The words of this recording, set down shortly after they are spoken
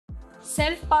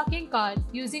Self-parking cars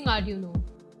using Arduino.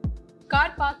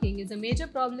 Car parking is a major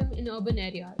problem in urban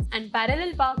areas, and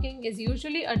parallel parking is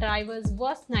usually a driver's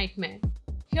worst nightmare.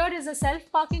 Here is a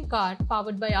self-parking car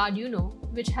powered by Arduino,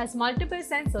 which has multiple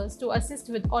sensors to assist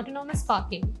with autonomous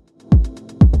parking.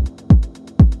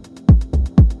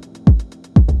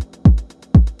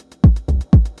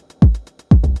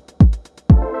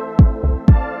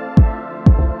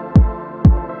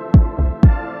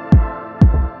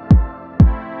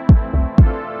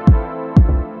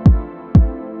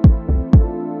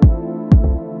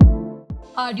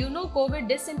 Arduino COVID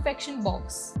Disinfection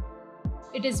Box.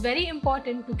 It is very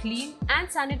important to clean and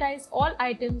sanitize all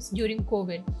items during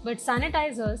COVID, but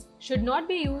sanitizers should not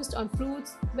be used on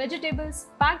fruits, vegetables,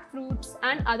 packed fruits,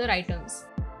 and other items.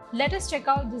 Let us check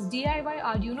out this DIY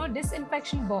Arduino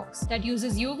disinfection box that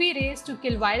uses UV rays to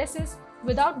kill viruses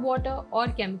without water or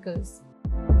chemicals.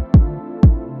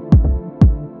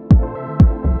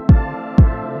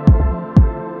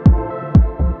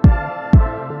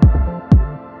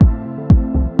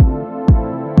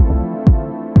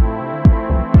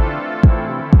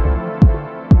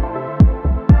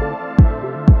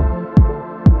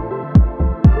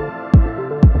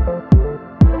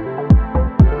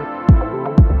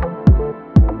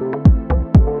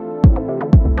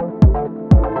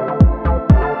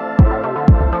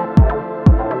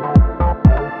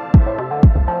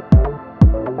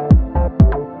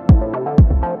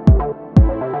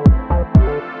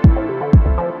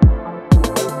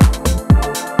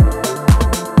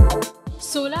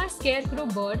 Solar Scarecrow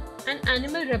bird and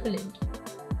animal repellent.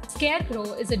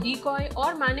 Scarecrow is a decoy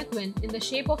or mannequin in the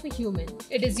shape of a human.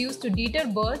 It is used to deter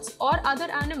birds or other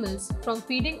animals from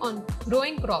feeding on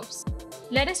growing crops.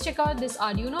 Let us check out this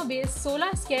Arduino-based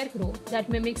solar scarecrow that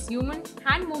mimics human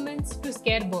hand movements to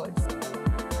scare birds.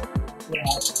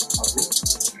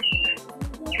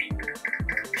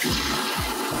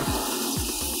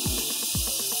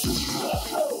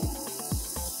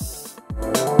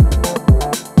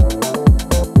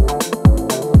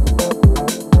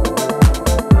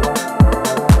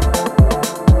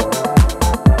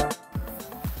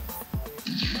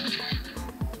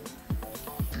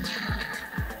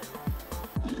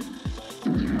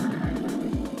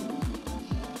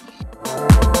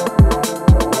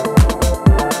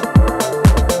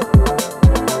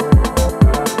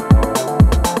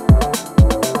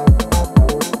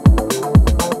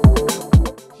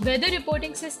 Weather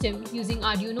reporting system using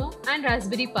Arduino and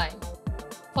Raspberry Pi.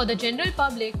 For the general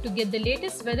public to get the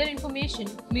latest weather information,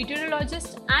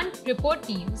 meteorologists and report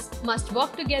teams must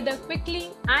work together quickly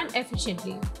and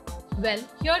efficiently. Well,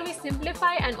 here we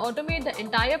simplify and automate the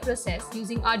entire process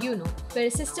using Arduino, where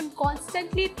a system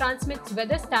constantly transmits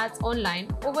weather stats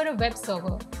online over a web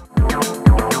server.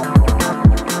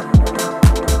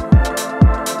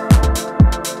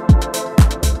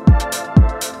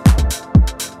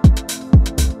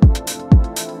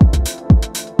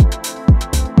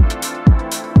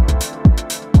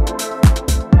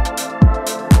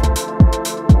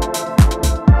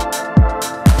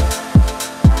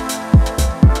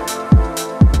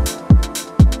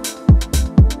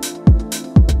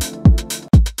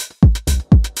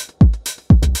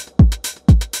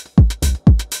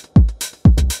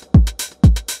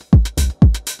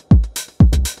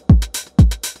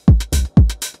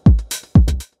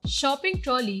 Shopping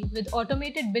trolley with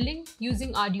automated billing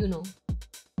using Arduino.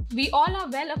 We all are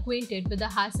well acquainted with the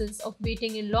hassles of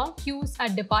waiting in long queues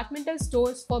at departmental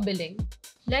stores for billing.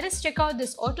 Let us check out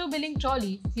this auto billing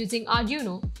trolley using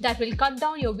Arduino that will cut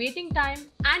down your waiting time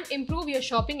and improve your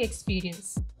shopping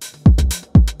experience.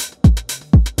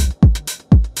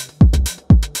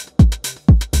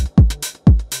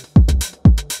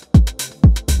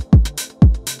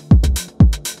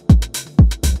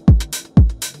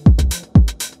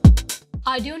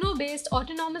 Arduino-based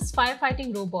autonomous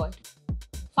firefighting robot.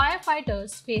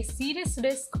 Firefighters face serious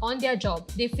risk on their job.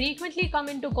 They frequently come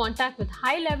into contact with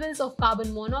high levels of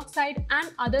carbon monoxide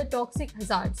and other toxic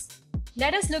hazards.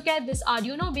 Let us look at this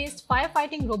Arduino-based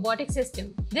firefighting robotic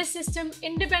system. This system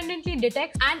independently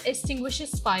detects and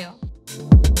extinguishes fire.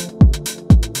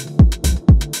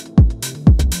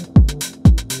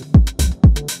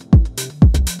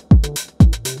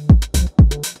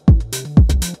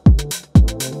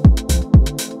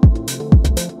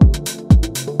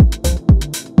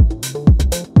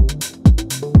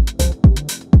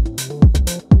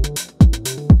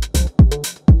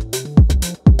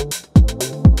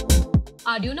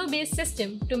 Arduino-based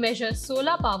system to measure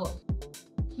solar power.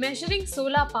 Measuring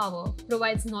solar power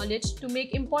provides knowledge to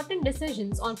make important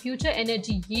decisions on future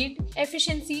energy yield,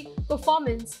 efficiency,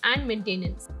 performance, and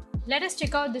maintenance. Let us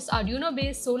check out this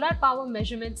Arduino-based solar power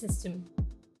measurement system.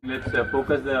 Let's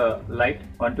focus the light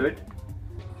onto it.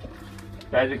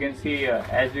 As you can see,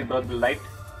 as we brought the light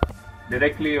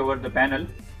directly over the panel,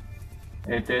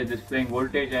 it is displaying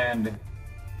voltage and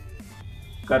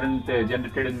current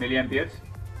generated in milliamperes.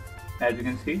 As you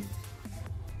can see,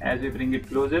 as we bring it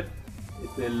closer,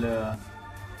 it will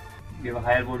give a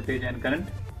higher voltage and current.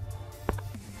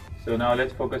 So now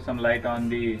let's focus some light on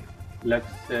the lux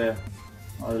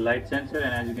or light sensor,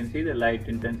 and as you can see, the light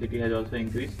intensity has also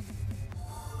increased.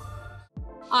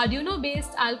 Arduino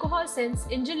based alcohol sense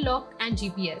engine lock and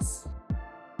GPS.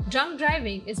 Drunk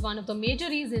driving is one of the major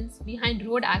reasons behind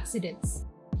road accidents.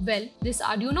 Well, this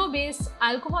Arduino based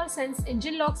alcohol sense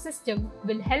engine lock system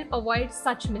will help avoid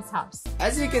such mishaps.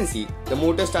 As we can see, the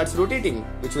motor starts rotating,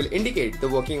 which will indicate the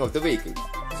working of the vehicle.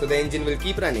 So the engine will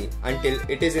keep running until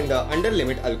it is in the under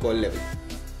limit alcohol level.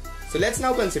 So let's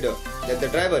now consider that the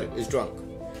driver is drunk.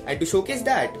 And to showcase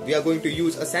that, we are going to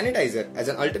use a sanitizer as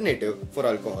an alternative for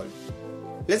alcohol.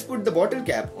 Let's put the bottle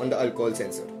cap on the alcohol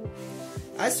sensor.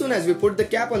 As soon as we put the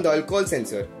cap on the alcohol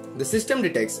sensor, the system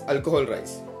detects alcohol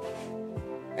rise.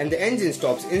 And the engine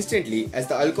stops instantly as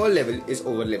the alcohol level is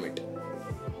over limit.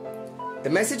 The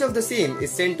message of the same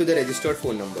is sent to the registered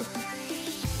phone number.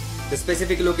 The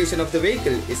specific location of the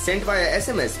vehicle is sent via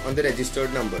SMS on the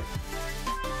registered number.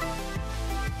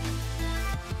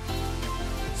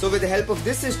 So with the help of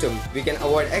this system, we can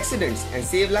avoid accidents and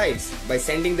save lives by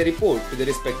sending the report to the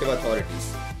respective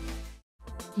authorities.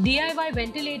 DIY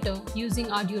ventilator using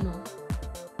Arduino.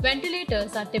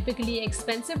 Ventilators are typically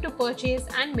expensive to purchase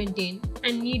and maintain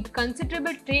and need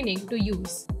considerable training to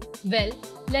use. Well,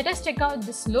 let us check out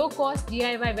this low-cost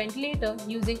DIY ventilator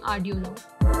using Arduino.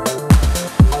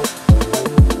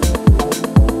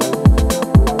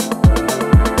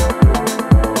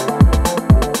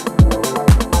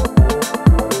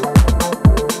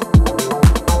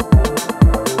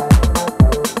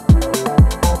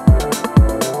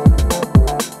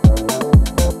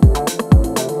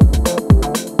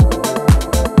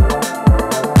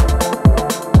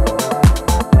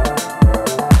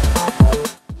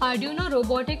 Arduino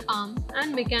Robotic Arm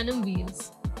and Mechanism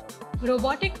Wheels.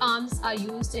 Robotic arms are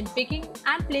used in picking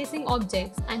and placing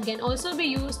objects and can also be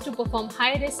used to perform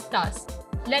high-risk tasks.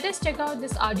 Let us check out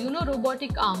this Arduino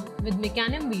Robotic Arm with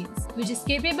Mechanism Wheels, which is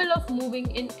capable of moving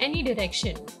in any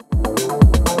direction.